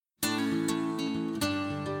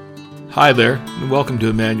Hi there, and welcome to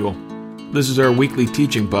Emmanuel. This is our weekly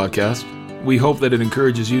teaching podcast. We hope that it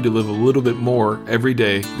encourages you to live a little bit more every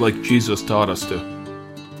day like Jesus taught us to.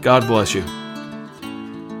 God bless you.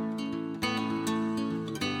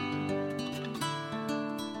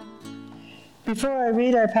 Before I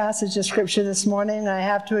read our passage of Scripture this morning, I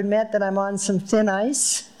have to admit that I'm on some thin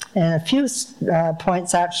ice, and a few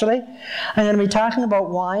points actually. I'm going to be talking about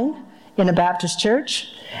wine in a Baptist church.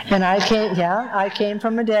 And I came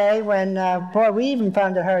from a day when, we even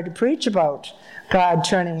found it hard to preach about God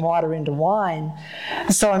turning water into wine.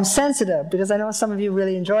 So I'm sensitive, because I know some of you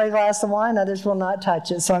really enjoy a glass of wine, others will not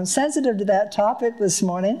touch it. So I'm sensitive to that topic this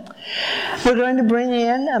morning. We're going to bring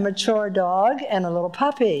in a mature dog and a little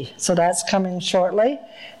puppy. So that's coming shortly.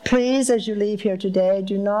 Please, as you leave here today,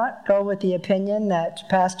 do not go with the opinion that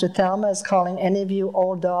Pastor Thelma is calling any of you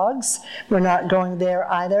old dogs. We're not going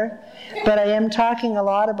there either. But I am talking a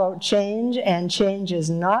lot about change, and change is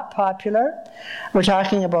not popular. We're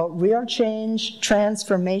talking about real change,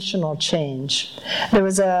 transformational change. There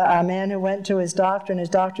was a man who went to his doctor, and his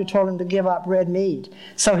doctor told him to give up red meat.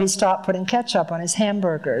 So he stopped putting ketchup on his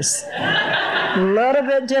hamburgers. A little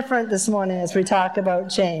bit different this morning as we talk about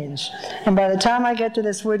change. And by the time I get to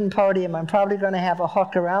this wooden podium, I'm probably going to have a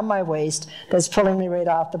hook around my waist that's pulling me right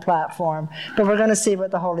off the platform. But we're going to see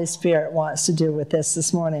what the Holy Spirit wants to do with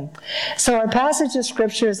this morning. So our passage of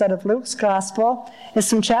Scripture is out of Luke's Gospel. It's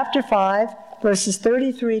from chapter 5, verses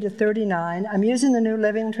 33 to 39. I'm using the New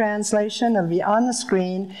Living Translation. It'll be on the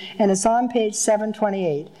screen, and it's on page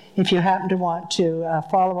 728 if you happen to want to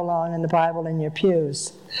follow along in the Bible in your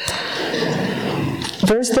pews.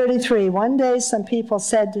 Verse 33, one day some people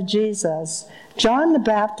said to Jesus, "John the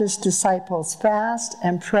Baptist's disciples fast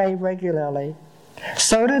and pray regularly.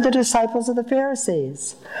 So do the disciples of the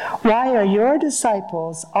Pharisees. Why are your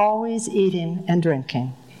disciples always eating and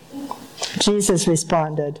drinking?" Jesus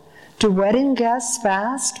responded, "Do wedding guests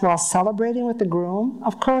fast while celebrating with the groom?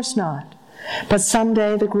 Of course not. But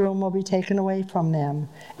someday the groom will be taken away from them,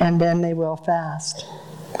 and then they will fast."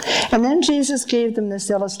 And then Jesus gave them this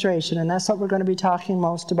illustration, and that's what we're going to be talking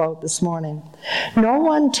most about this morning. No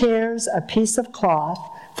one tears a piece of cloth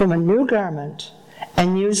from a new garment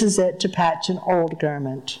and uses it to patch an old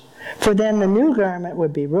garment, for then the new garment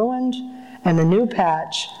would be ruined, and the new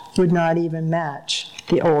patch would not even match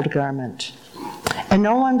the old garment. And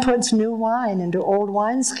no one puts new wine into old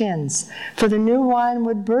wineskins, for the new wine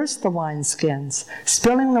would burst the wineskins,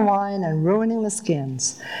 spilling the wine and ruining the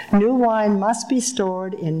skins. New wine must be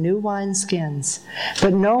stored in new wineskins,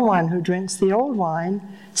 but no one who drinks the old wine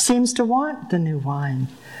seems to want the new wine.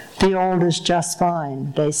 The old is just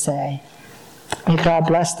fine, they say. May God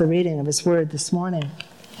bless the reading of His Word this morning.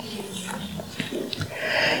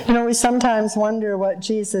 You know, we sometimes wonder what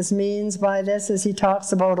Jesus means by this as He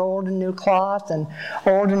talks about old and new cloth and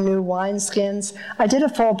old and new wineskins. I did a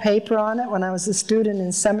full paper on it when I was a student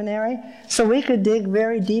in seminary, so we could dig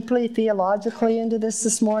very deeply theologically into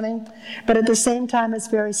this morning. But at the same time, it's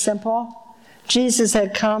very simple. Jesus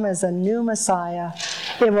had come as a new Messiah.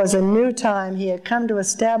 It was a new time. He had come to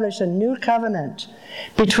establish a new covenant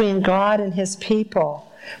between God and His people.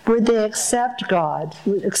 Would they accept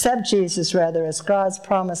Jesus as God's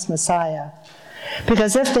promised Messiah?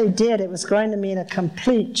 Because if they did, it was going to mean a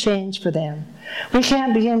complete change for them. We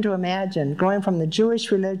can't begin to imagine going from the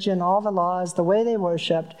Jewish religion, all the laws, the way they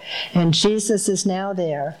worshipped, and Jesus is now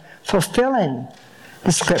there, fulfilling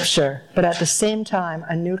the Scripture, but at the same time,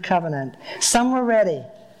 a new covenant. Some were ready,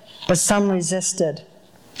 but some resisted.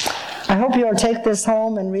 I hope you'll take this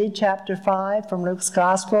home and read chapter 5 from Luke's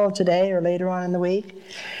Gospel today or later on in the week.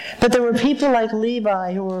 But there were people like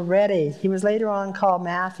Levi who were ready. He was later on called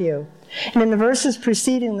Matthew. And in the verses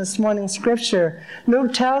preceding this morning's Scripture,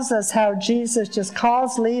 Luke tells us how Jesus just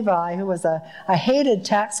calls Levi, who was a hated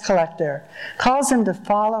tax collector, calls him to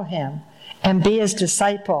follow him and be his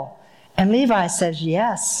disciple. And Levi says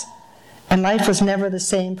yes. And life was never the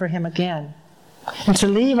same for him again. And to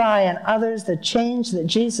Levi and others, the change that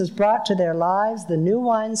Jesus brought to their lives, the new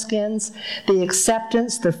wineskins, the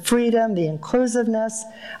acceptance, the freedom, the inclusiveness,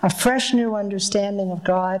 a fresh new understanding of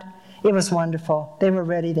God, it was wonderful. They were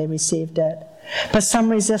ready, they received it. But some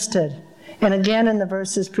resisted. And again in the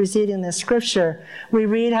verses preceding this Scripture, we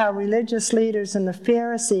read how religious leaders and the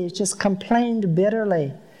Pharisees just complained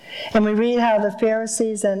bitterly. And we read how the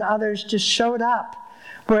Pharisees and others just showed up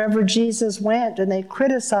wherever Jesus went, and they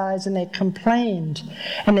criticized and they complained,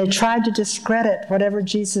 and they tried to discredit whatever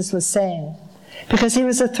Jesus was saying, because he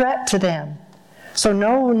was a threat to them. So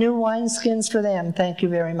no new wineskins for them, thank you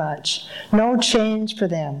very much. No change for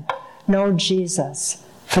them. No Jesus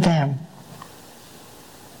for them.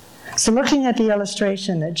 So looking at the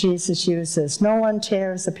illustration that Jesus uses, no one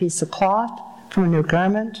tears a piece of cloth from a new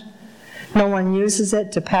garment. No one uses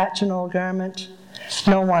it to patch an old garment.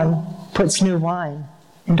 No one puts new wine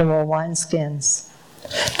into old wineskins.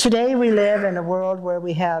 Today we live in a world where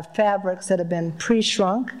we have fabrics that have been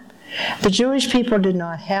pre-shrunk. The Jewish people did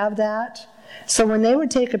not have that. So when they would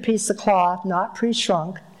take a piece of cloth, not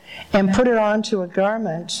pre-shrunk, and put it onto a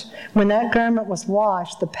garment, when that garment was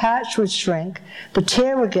washed, the patch would shrink, the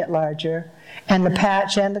tear would get larger, and the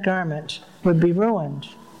patch and the garment would be ruined.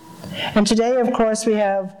 And today, of course, we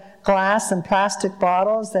have glass and plastic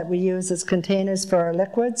bottles that we use as containers for our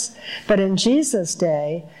liquids. But in Jesus'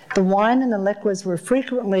 day, the wine and the liquids were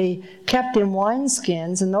frequently kept in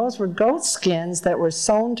wineskins, and those were goat skins that were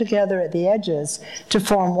sewn together at the edges to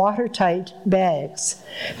form watertight bags.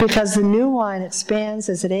 Because the new wine expands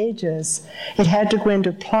as it ages, it had to go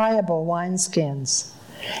into pliable wineskins.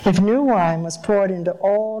 If new wine was poured into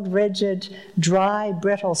old, rigid, dry,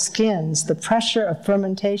 brittle skins, the pressure of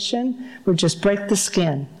fermentation would just break the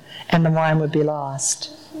skin, and the wine would be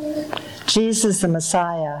lost. Jesus, the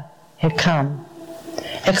Messiah, had come.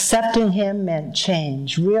 Accepting him meant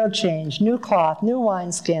change, real change, new cloth, new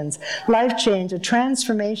wineskins, life change, a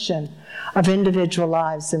transformation of individual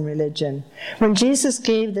lives in religion. When Jesus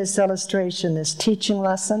gave this illustration, this teaching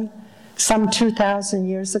lesson, some 2,000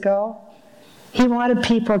 years ago, he wanted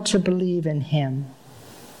people to believe in him.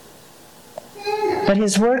 But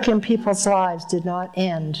his work in people's lives did not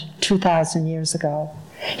end 2,000 years ago.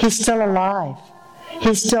 He's still alive.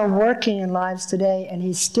 He's still working in lives today, and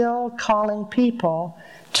he's still calling people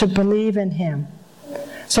to believe in him.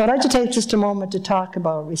 So I'd like to take just a moment to talk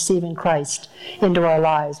about receiving Christ into our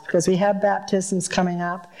lives, because we have baptisms coming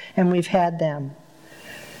up, and we've had them.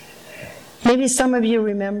 Maybe some of you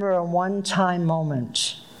remember a one-time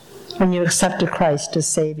moment when you accepted Christ as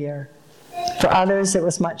Savior. For others, it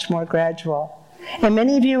was much more gradual. And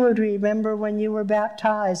many of you would remember when you were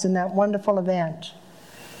baptized in that wonderful event.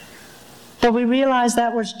 But we realized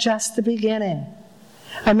that was just the beginning.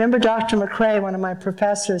 I remember Dr. McRae, one of my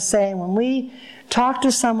professors, saying when we talk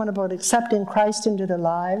to someone about accepting Christ into their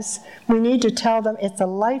lives, we need to tell them it's a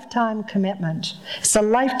lifetime commitment. It's a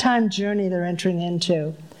lifetime journey they're entering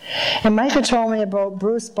into. And Micah told me about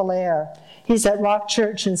Bruce Belair. He's at Rock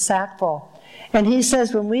Church in Sackville. And he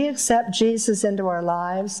says when we accept Jesus into our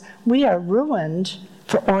lives, we are ruined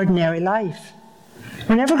for ordinary life.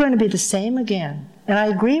 We're never going to be the same again. And I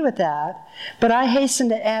agree with that, but I hasten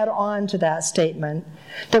to add on to that statement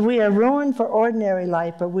that we are ruined for ordinary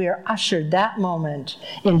life, but we are ushered that moment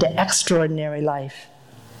into extraordinary life.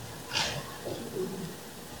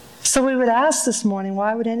 So we would ask this morning,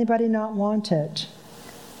 why would anybody not want it?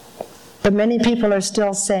 But many people are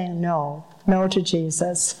still saying no to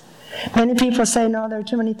Jesus. Many people say, no, there are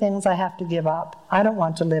too many things I have to give up. I don't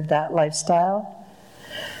want to live that lifestyle.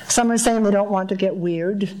 Some are saying they don't want to get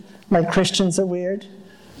weird, like Christians are weird.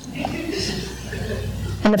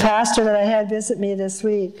 And the pastor that I had visit me this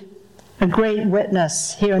week, a great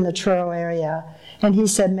witness here in the Truro area, and he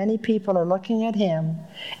said many people are looking at him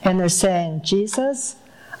and they're saying, Jesus,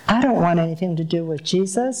 I don't want anything to do with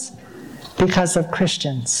Jesus because of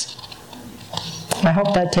Christians. I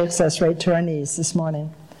hope that takes us right to our knees this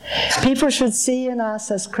morning. People should see in us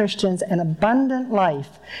as Christians an abundant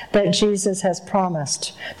life that Jesus has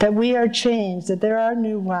promised, that we are changed, that there are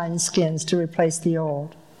new wineskins to replace the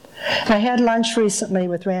old. I had lunch recently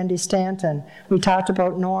with Randy Stanton. We talked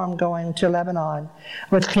about Norm going to Lebanon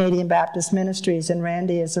with Canadian Baptist Ministries, and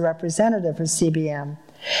Randy is a representative of CBM.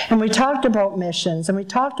 And we talked about missions, and we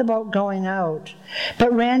talked about going out.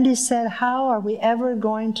 But Randy said, how are we ever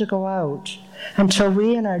going to go out until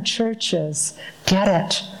we in our churches get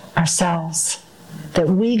it ourselves? That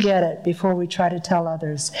we get it before we try to tell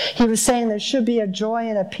others. He was saying there should be a joy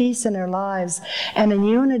and a peace in our lives and a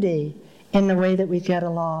unity in the way that we get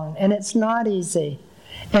along. And it's not easy.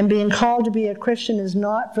 And being called to be a Christian is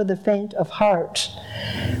not for the faint of heart.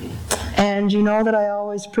 And you know that I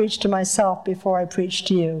always preach to myself before I preach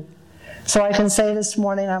to you. So I can say this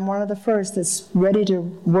morning I'm one of the first that's ready to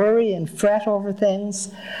worry and fret over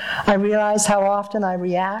things. I realize how often I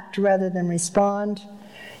react rather than respond.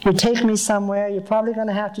 You take me somewhere, you're probably going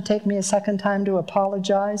to have to take me a second time to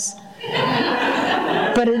apologize.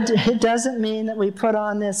 But it doesn't mean that we put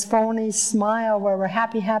on this phony smile where we're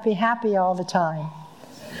happy, happy, happy all the time.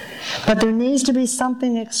 But there needs to be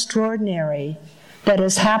something extraordinary that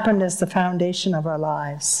has happened as the foundation of our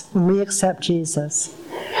lives when we accept Jesus.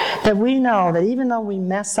 That we know that even though we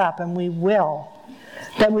mess up, and we will,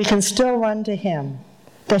 that we can still run to him,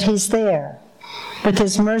 that he's there, with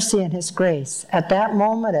his mercy and his grace. At that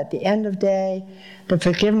moment, at the end of day, the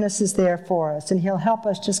forgiveness is there for us, and he'll help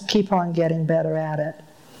us just keep on getting better at it.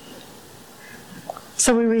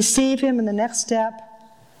 So we receive him, and the next step,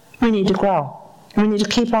 we need to grow. We need to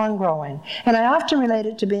keep on growing. And I often relate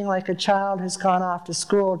it to being like a child who's gone off to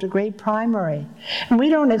school, to grade primary. And we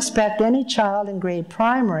don't expect any child in grade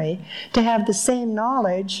primary to have the same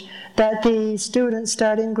knowledge that the student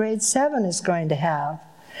starting grade 7 is going to have.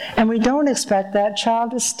 And we don't expect that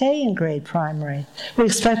child to stay in grade primary. We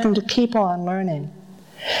expect them to keep on learning.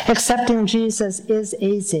 Accepting Jesus is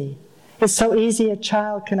easy. It's so easy a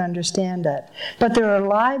child can understand it. But there are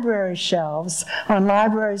library shelves on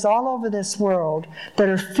libraries all over this world that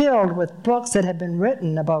are filled with books that have been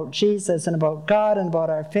written about Jesus and about God and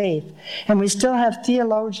about our faith. And we still have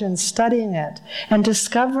theologians studying it and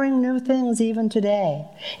discovering new things even today.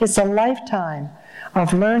 It's a lifetime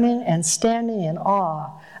of learning and standing in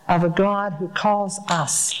awe of a God who calls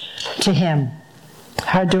us to him.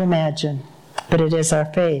 Hard to imagine, but it is our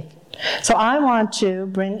faith. So I want to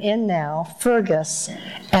bring in now Fergus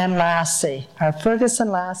and Lassie. Our Fergus and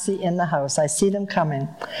Lassie in the house. I see them coming.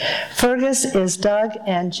 Fergus is Doug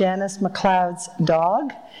and Janice McLeod's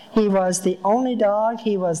dog. He was the only dog.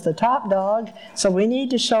 He was the top dog. So we need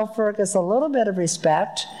to show Fergus a little bit of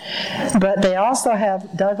respect. But Doug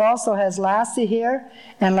also has Lassie here.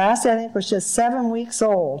 And Lassie, I think, was just 7 weeks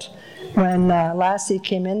old when Lassie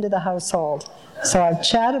came into the household. So I've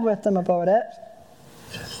chatted with them about it.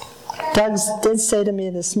 Doug did say to me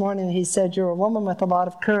this morning, he said, "You're a woman with a lot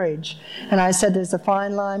of courage." And I said, "There's a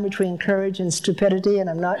fine line between courage and stupidity, and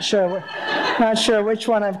I'm not sure which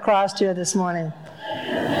one I've crossed here this morning."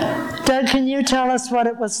 Doug, can you tell us what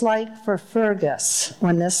it was like for Fergus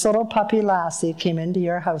when this little puppy Lassie came into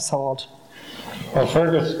your household? Well,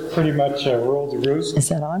 Fergus pretty much ruled the roost. Is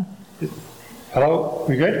that on? Hello,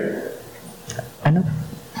 we good? I know.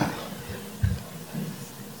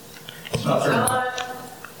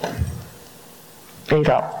 There you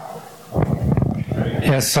go.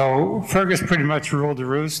 Yeah, so Fergus pretty much ruled the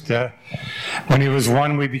roost. When he was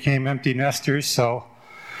 1, we became empty nesters. So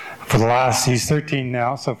he's 13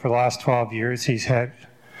 now, so for the last 12 years, he's had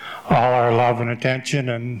all our love and attention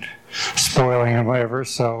and spoiling and whatever.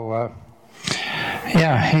 So,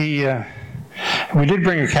 we did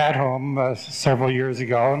bring a cat home several years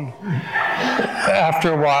ago. And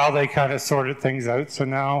after a while, they kind of sorted things out. So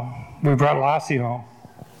now we brought Lassie home.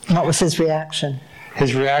 What was his reaction?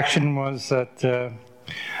 His reaction was that,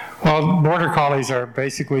 Border Collies are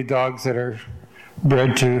basically dogs that are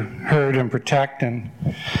bred to herd and protect, and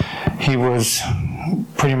he was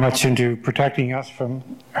pretty much into protecting us from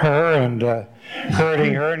her and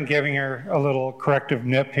herding her and giving her a little corrective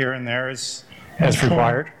nip here and there as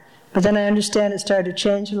required. But then I understand it started to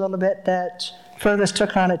change a little bit, that Fergus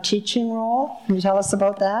took on a teaching role. Can you tell us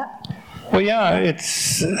about that? Well, yeah,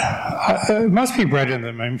 it must be bred in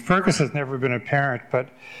them. I mean, Fergus has never been a parent, but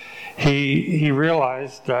he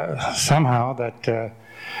realized somehow that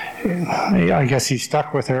I guess he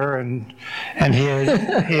stuck with her, and he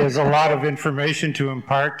has a lot of information to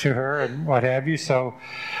impart to her and what have you. So,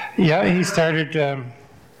 yeah, he started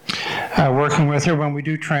working with her when we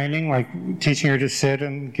do training, like teaching her to sit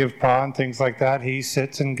and give paw and things like that. He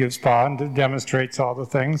sits and gives paw and demonstrates all the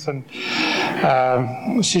things, and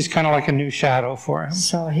she's kind of like a new shadow for him.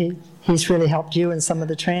 So he's really helped you in some of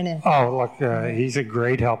the training. Oh, look, he's a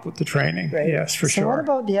great help with the training. Great. Yes, for sure. So what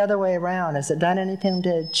about the other way around? Has it done anything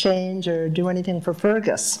to change or do anything for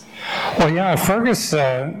Fergus? Well, yeah, Fergus,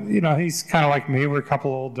 he's kind of like me. We're a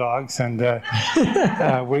couple old dogs, and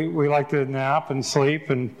we like to nap and sleep.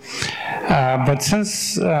 And but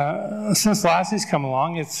since Lassie's come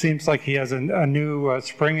along, it seems like he has a new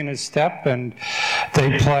spring in his step, and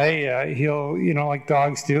they play. He'll, like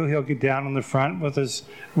dogs do, he'll get down on the front with his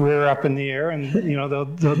rear up in the air, and they'll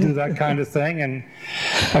do that kind of thing. And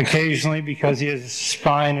occasionally, because he has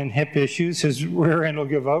spine and hip issues, his rear end will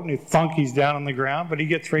give out, and he he's down on the ground, but he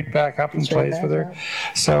gets right back up and plays with her.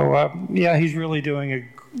 So he's really doing a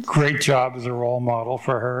great job as a role model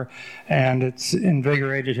for her, and it's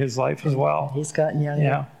invigorated his life as well. He's gotten younger.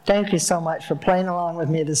 Yeah. Thank you so much for playing along with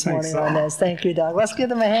me this morning on this. Thank you, Doug. Let's give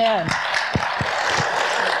them a hand.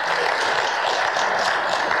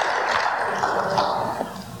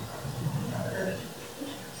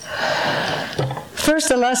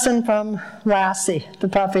 First, a lesson from Lassie, the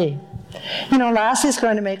puppy. Lassie's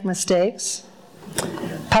going to make mistakes.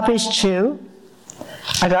 Puppies chew.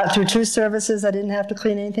 I got through 2 services. I didn't have to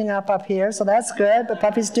clean anything up here, so that's good, but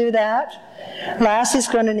puppies do that. Lassie's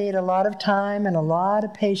going to need a lot of time and a lot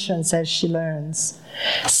of patience as she learns.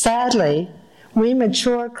 Sadly, we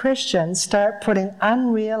mature Christians start putting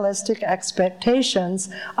unrealistic expectations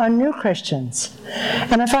on new Christians.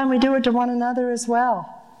 And I find we do it to one another as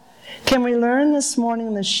well. Can we learn this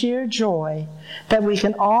morning the sheer joy that we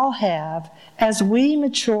can all have as we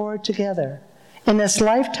mature together in this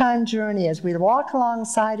lifetime journey, as we walk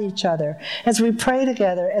alongside each other, as we pray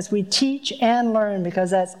together, as we teach and learn, because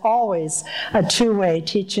that's always a two-way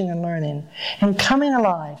teaching and learning, and coming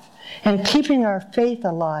alive and keeping our faith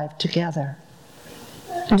alive together.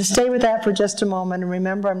 And to stay with that for just a moment, and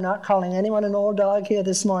remember, I'm not calling anyone an old dog here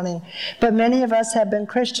this morning, but many of us have been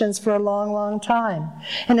Christians for a long, long time.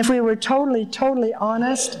 And if we were totally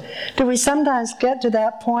honest, do we sometimes get to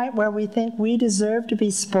that point where we think we deserve to be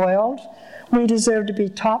spoiled? We deserve to be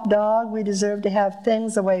top dog? We deserve to have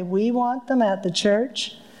things the way we want them at the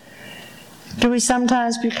church? Do we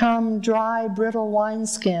sometimes become dry, brittle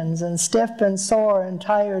wineskins and stiff and sore and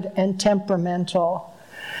tired and temperamental?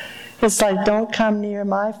 It's like, don't come near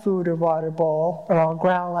my food or water bowl or I'll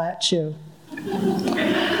growl at you.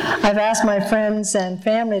 I've asked my friends and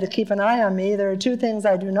family to keep an eye on me. There are two things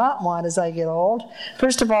I do not want as I get old.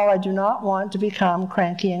 First of all, I do not want to become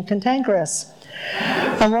cranky and cantankerous.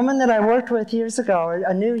 A woman that I worked with years ago,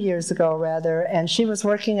 and she was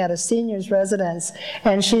working at a senior's residence,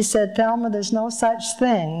 and she said, "Thelma, there's no such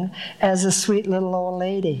thing as a sweet little old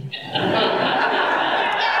lady."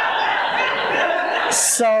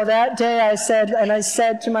 So that day I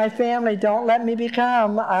said to my family, don't let me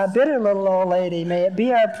become a bitter little old lady. May it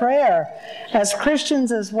be our prayer as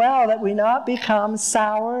Christians as well that we not become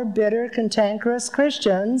sour, bitter, cantankerous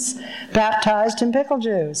Christians baptized in pickle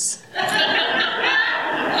juice.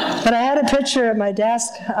 But I had a picture at my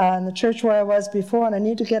desk in the church where I was before, and I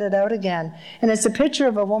need to get it out again. And it's a picture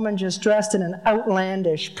of a woman just dressed in an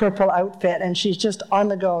outlandish purple outfit, and she's just on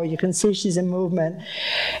the go. You can see she's in movement.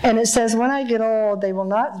 And it says, when I get old, they will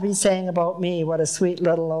not be saying about me, what a sweet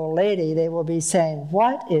little old lady. They will be saying,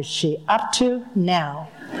 what is she up to now?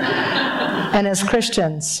 And as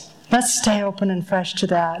Christians, let's stay open and fresh to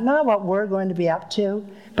that. Not what we're going to be up to,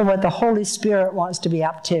 but what the Holy Spirit wants to be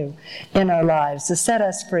up to in our lives, to set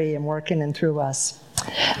us free and working in through us.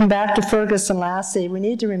 And back to Fergus and Lassie, we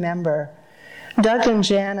need to remember, Doug and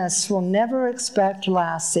Janice will never expect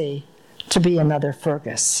Lassie to be another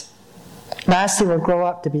Fergus. Lassie will grow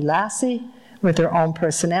up to be Lassie with her own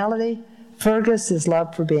personality. Fergus is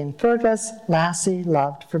loved for being Fergus, Lassie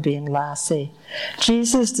loved for being Lassie.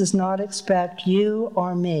 Jesus does not expect you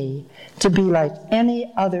or me to be like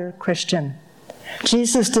any other Christian.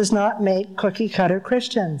 Jesus does not make cookie-cutter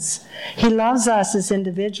Christians. He loves us as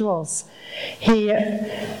individuals. He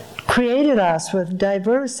created us with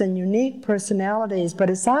diverse and unique personalities, but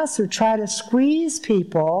it's us who try to squeeze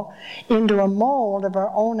people into a mold of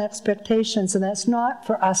our own expectations, and that's not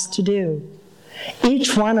for us to do.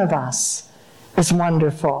 Each one of us is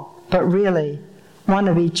wonderful, but really, one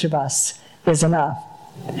of each of us is enough.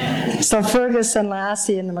 So Fergus and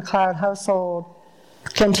Lassie in the MacLeod household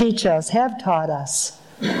can teach us, have taught us,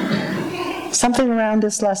 something around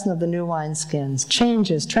this lesson of the new wineskins,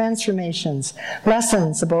 changes, transformations,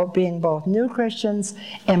 lessons about being both new Christians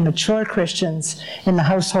and mature Christians in the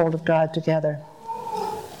household of God together.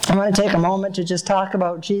 I want to take a moment to just talk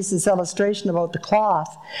about Jesus' illustration about the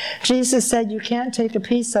cloth. Jesus said you can't take a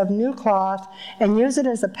piece of new cloth and use it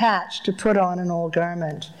as a patch to put on an old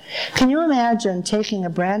garment. Can you imagine taking a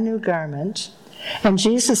brand new garment, and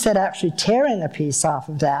Jesus said actually tearing a piece off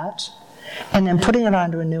of that, and then putting it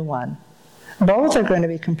onto a new one? Both are going to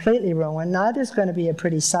be completely ruined. Neither is going to be a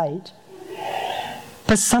pretty sight.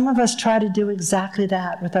 But some of us try to do exactly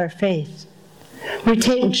that with our faith. We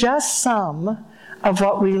take just some of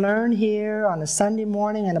what we learn here on a Sunday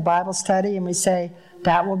morning in a Bible study, and we say,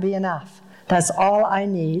 that will be enough. That's all I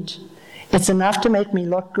need. It's enough to make me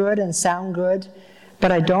look good and sound good,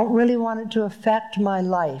 but I don't really want it to affect my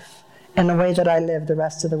life and the way that I live the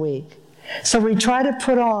rest of the week. So we try to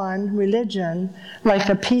put on religion like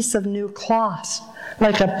a piece of new cloth,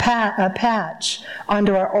 like a patch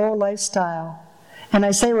onto our old lifestyle. And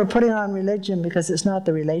I say we're putting on religion because it's not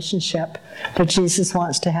the relationship that Jesus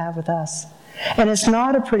wants to have with us. And it's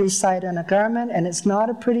not a pretty sight on a garment, and it's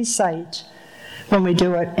not a pretty sight when we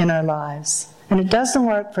do it in our lives. And it doesn't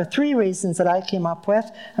work for 3 reasons that I came up with.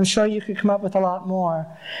 I'm sure you could come up with a lot more.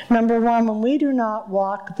 Number 1, when we do not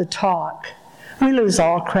walk the talk, we lose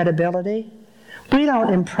all credibility. We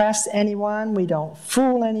don't impress anyone. We don't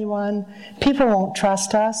fool anyone. People won't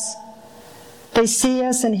trust us. They see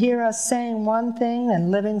us and hear us saying one thing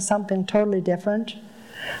and living something totally different.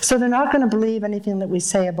 So they're not going to believe anything that we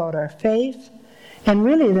say about our faith, and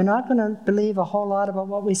really they're not going to believe a whole lot about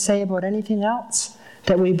what we say about anything else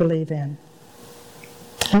that we believe in.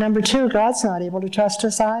 And number two, God's not able to trust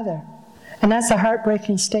us either. And that's a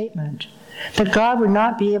heartbreaking statement, that God would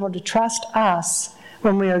not be able to trust us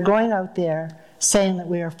when we are going out there saying that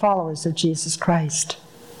we are followers of Jesus Christ.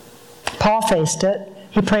 Paul faced it.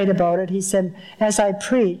 He prayed about it. He said, as I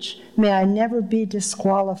preach, may I never be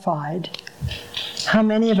disqualified. How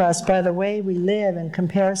many of us, by the way we live in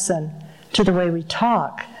comparison to the way we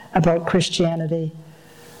talk about Christianity,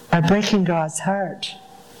 are breaking God's heart,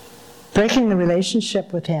 breaking the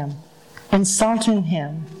relationship with Him, insulting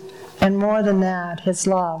Him, and more than that, His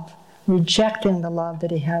love, rejecting the love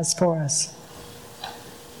that He has for us.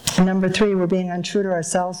 And number three, we're being untrue to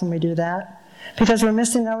ourselves when we do that, because we're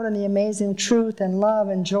missing out on the amazing truth and love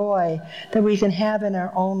and joy that we can have in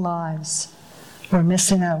our own lives. We're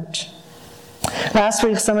missing out. Last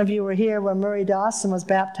week, some of you were here when Murray Dawson was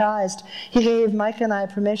baptized. He gave Mike and I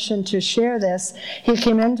permission to share this. He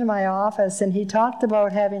came into my office and he talked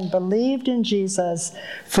about having believed in Jesus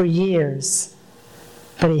for years,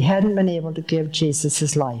 but he hadn't been able to give Jesus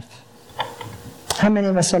his life. How many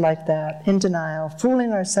of us are like that? In denial,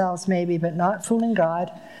 fooling ourselves maybe, but not fooling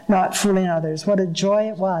God, not fooling others. What a joy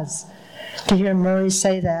it was to hear Murray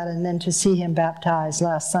say that and then to see him baptized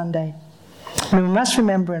last Sunday. And we must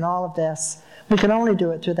remember in all of this, we can only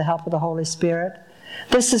do it through the help of the Holy Spirit.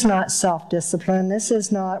 This is not self-discipline. This is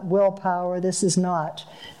not willpower. This is not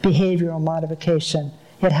behavioral modification.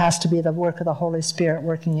 It has to be the work of the Holy Spirit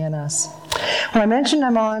working in us. When I mentioned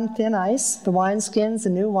I'm on thin ice, the wineskins, the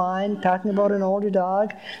new wine, talking about an older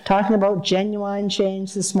dog, talking about genuine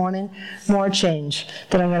change this morning, more change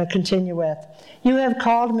that I'm going to continue with. You have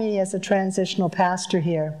called me as a transitional pastor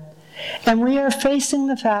here, and we are facing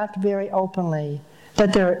the fact very openly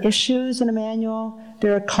that there are issues in Emmanuel,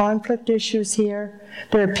 there are conflict issues here,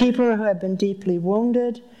 there are people who have been deeply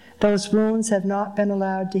wounded, those wounds have not been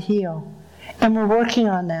allowed to heal. And we're working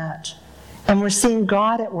on that, and we're seeing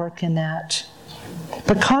God at work in that.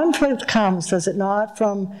 But conflict comes, does it not,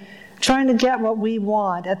 from trying to get what we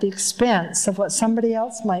want at the expense of what somebody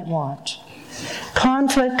else might want.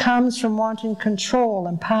 Conflict comes from wanting control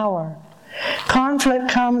and power. Conflict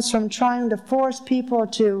comes from trying to force people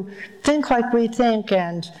to think like we think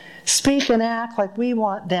and speak and act like we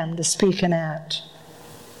want them to speak and act.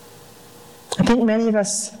 I think many of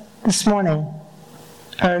us this morning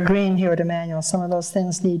are agreeing here at Emmanuel some of those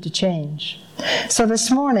things need to change. So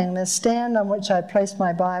this morning, the stand on which I place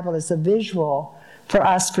my Bible is a visual for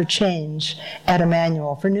us for change at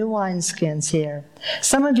Emmanuel, for new wineskins here.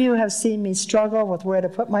 Some of you have seen me struggle with where to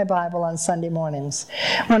put my Bible on Sunday mornings.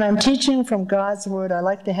 When I'm teaching from God's Word, I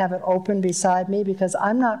like to have it open beside me because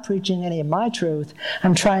I'm not preaching any of my truth.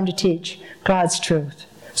 I'm trying to teach God's truth.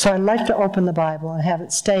 So I like to open the Bible and have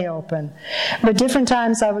it stay open. But different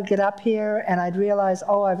times I would get up here and I'd realize,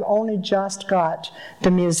 I've only just got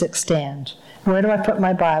the music stand. Where do I put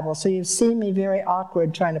my Bible? So you've seen me very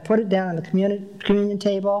awkward trying to put it down on the communion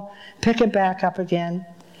table, pick it back up again.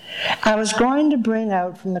 I was going to bring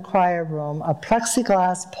out from the choir room a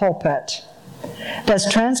plexiglass pulpit that's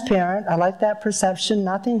transparent. I like that perception,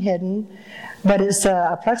 nothing hidden. But it's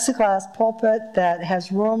a plexiglass pulpit that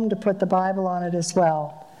has room to put the Bible on it as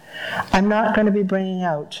well. I'm not going to be bringing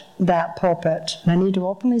out that pulpit. And I need to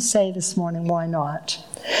openly say this morning why not.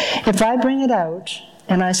 If I bring it out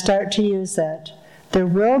and I start to use it, there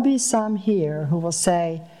will be some here who will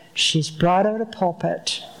say, she's brought out a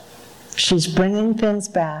pulpit. She's bringing things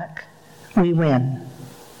back. We win.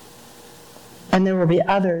 And there will be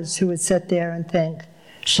others who would sit there and think,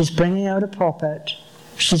 she's bringing out a pulpit.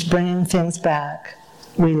 She's bringing things back.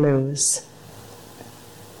 We lose.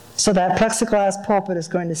 So that plexiglass pulpit is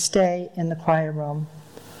going to stay in the choir room.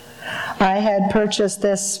 I had purchased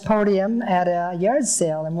this podium at a yard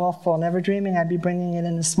sale in Wolfville, never dreaming I'd be bringing it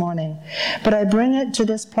in this morning. But I bring it to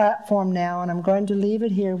this platform now, and I'm going to leave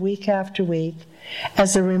it here week after week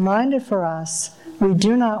as a reminder for us, we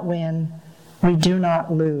do not win, we do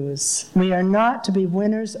not lose. We are not to be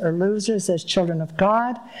winners or losers as children of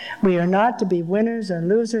God. We are not to be winners or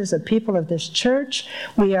losers as people of this church.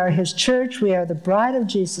 We are His church. We are the bride of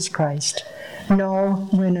Jesus Christ. No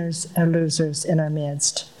winners or losers in our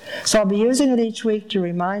midst. So I'll be using it each week to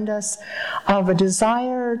remind us of a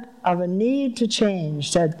desire, of a need to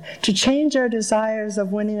change our desires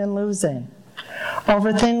of winning and losing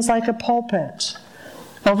over things like a pulpit,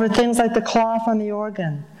 over things like the cloth on the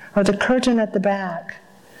organ, or the curtain at the back,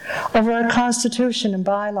 over our Constitution and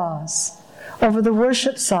bylaws, over the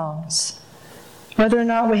worship songs, whether or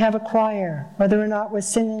not we have a choir, whether or not we're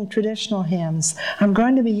singing traditional hymns. I'm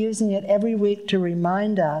going to be using it every week to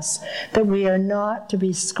remind us that we are not to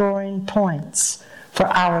be scoring points for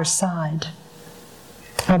our side.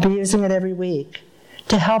 I'll be using it every week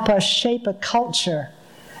to help us shape a culture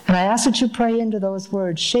And I ask that you pray into those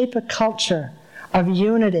words, shape a culture of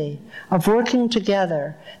unity, of working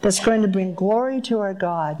together that's going to bring glory to our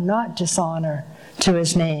God, not dishonor to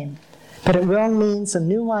his name. But it will mean some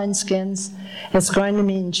new wineskins. It's going to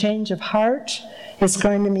mean change of heart. It's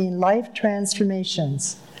going to mean life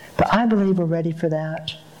transformations. But I believe we're ready for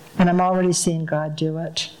that. And I'm already seeing God do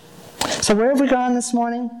it. So where have we gone this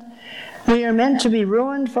morning? We are meant to be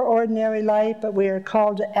ruined for ordinary life, but we are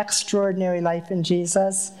called to extraordinary life in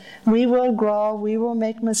Jesus. We will grow. We will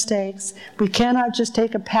make mistakes. We cannot just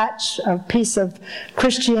take a piece of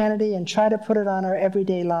Christianity and try to put it on our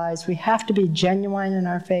everyday lives. We have to be genuine in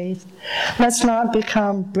our faith. Let's not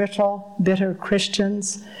become brittle, bitter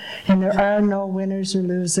Christians. And there are no winners or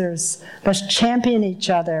losers. Let's champion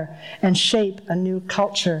each other and shape a new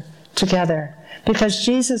culture together. Because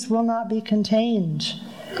Jesus will not be contained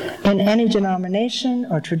in any denomination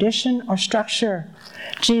or tradition or structure.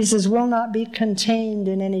 Jesus will not be contained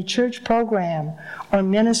in any church program or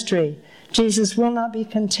ministry. Jesus will not be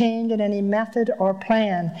contained in any method or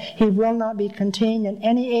plan. He will not be contained in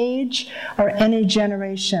any age or any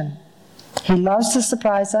generation. He loves to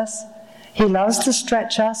surprise us. He loves to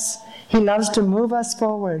stretch us. He loves to move us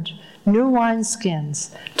forward. New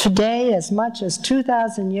wineskins, today as much as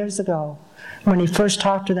 2,000 years ago, when he first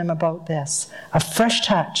talked to them about this. A fresh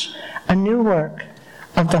touch, a new work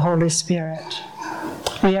of the Holy Spirit.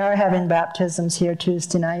 We are having baptisms here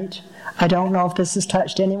Tuesday night. I don't know if this has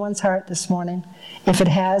touched anyone's heart this morning. If it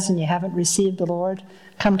has and you haven't received the Lord,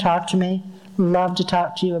 come talk to me. Love to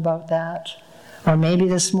talk to you about that. Or maybe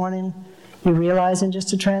this morning you realize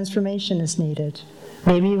just a transformation is needed.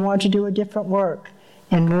 Maybe you want to do a different work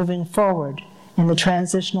in moving forward in the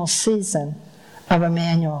transitional season of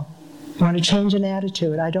Emmanuel. You want to change an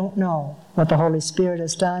attitude. I don't know what the Holy Spirit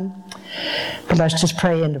has done, but let's just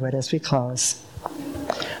pray into it as we close.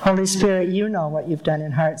 Holy Spirit, you know what you've done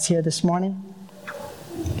in hearts here this morning.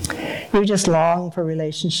 You just long for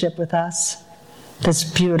relationship with us that's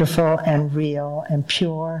beautiful and real and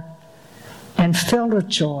pure and filled with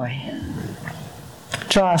joy.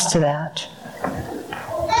 Draw us to that.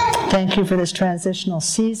 Thank you for this transitional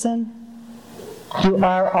season. You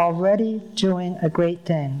are already doing a great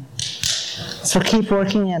thing. So keep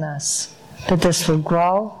working in us, that this will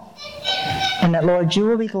grow, and that, Lord, you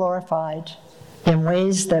will be glorified in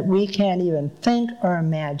ways that we can't even think or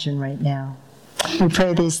imagine right now. We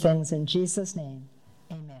pray these things in Jesus' name.